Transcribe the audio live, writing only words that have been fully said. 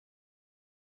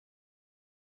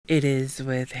It is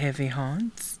with heavy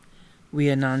hearts we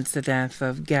announce the death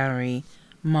of Gary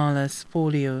Marlus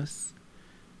Polius,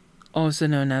 also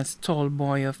known as Tall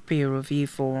Boy of Peru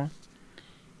V4.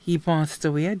 He passed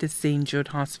away at the St. Jude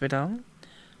Hospital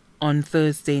on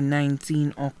Thursday,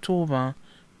 19 October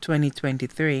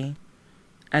 2023,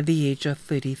 at the age of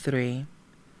 33.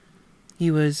 He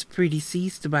was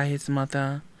predeceased by his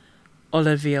mother,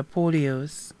 Olivia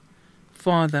Polius,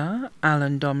 father,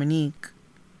 Alan Dominique,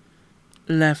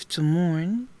 left to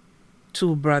mourn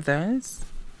two brothers,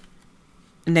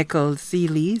 Nicole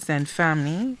Seelys and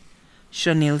family,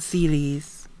 Chanel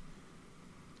Seelys,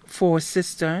 four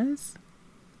sisters,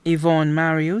 Yvonne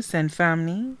Marius and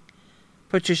family,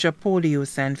 Patricia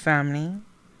Polius and family,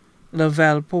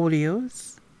 Lavelle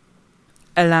Polius,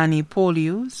 Elani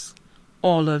Polius,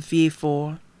 all of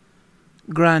V4,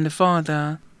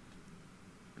 grandfather,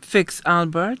 Fix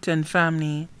Albert and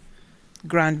family,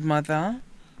 grandmother,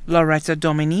 Loretta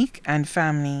Dominique and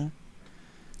family,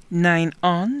 9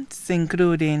 aunts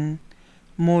including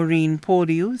Maureen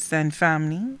Polius and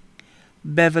family,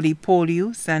 Beverly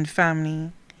Polius and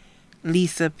family,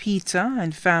 Lisa Peter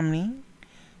and family,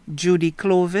 Judy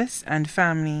Clovis and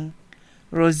family,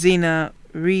 Rosina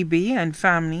Reby and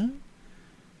family,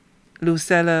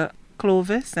 Lucella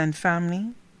Clovis and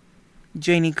family,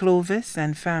 Janie Clovis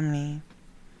and family,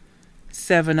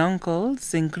 7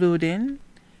 uncles including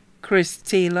Chris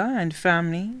Taylor and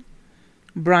family,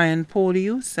 Brian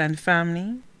Polius and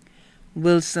family,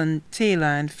 Wilson Taylor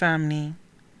and family,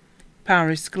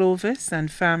 Paris Clovis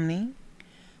and family,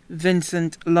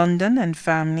 Vincent London and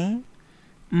family,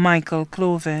 Michael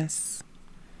Clovis,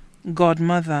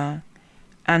 godmother,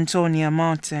 Antonia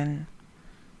Martin,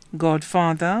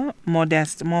 godfather,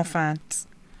 Modeste Moffat,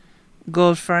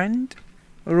 girlfriend,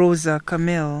 Rosa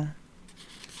Camille,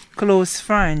 close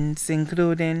friends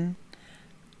including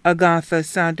Agatha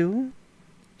Sadu,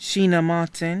 Sheena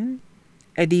Martin,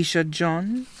 Edisha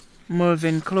John,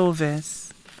 Mervyn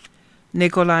Clovis,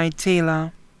 Nikolai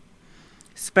Taylor.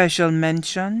 Special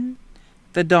mention,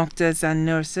 the doctors and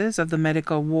nurses of the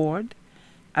medical ward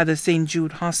at the St.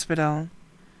 Jude Hospital.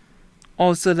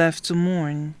 Also left to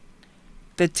mourn,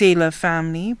 the Taylor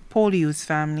family, Polius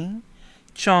family,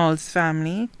 Charles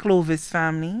family, Clovis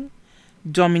family,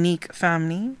 Dominique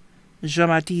family,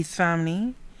 Jean-Baptiste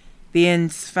family, the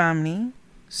Ince family,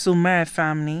 Sumer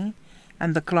family,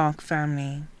 and the Clark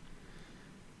family.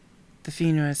 The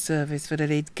funeral service for the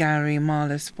late Gary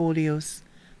Marlus Polius,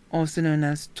 also known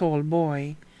as Tall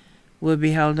Boy, will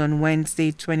be held on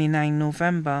Wednesday, 29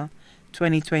 November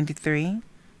 2023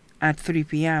 at 3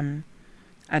 p.m.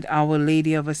 at Our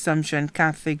Lady of Assumption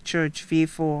Catholic Church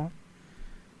V4.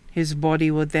 His body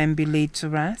will then be laid to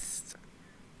rest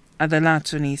at the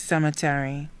Latony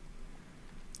Cemetery.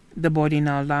 The body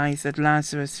now lies at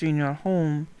Lazarus Funeral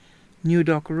Home, New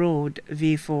Dock Road,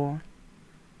 V4.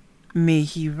 May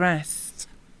he rest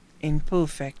in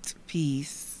perfect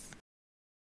peace.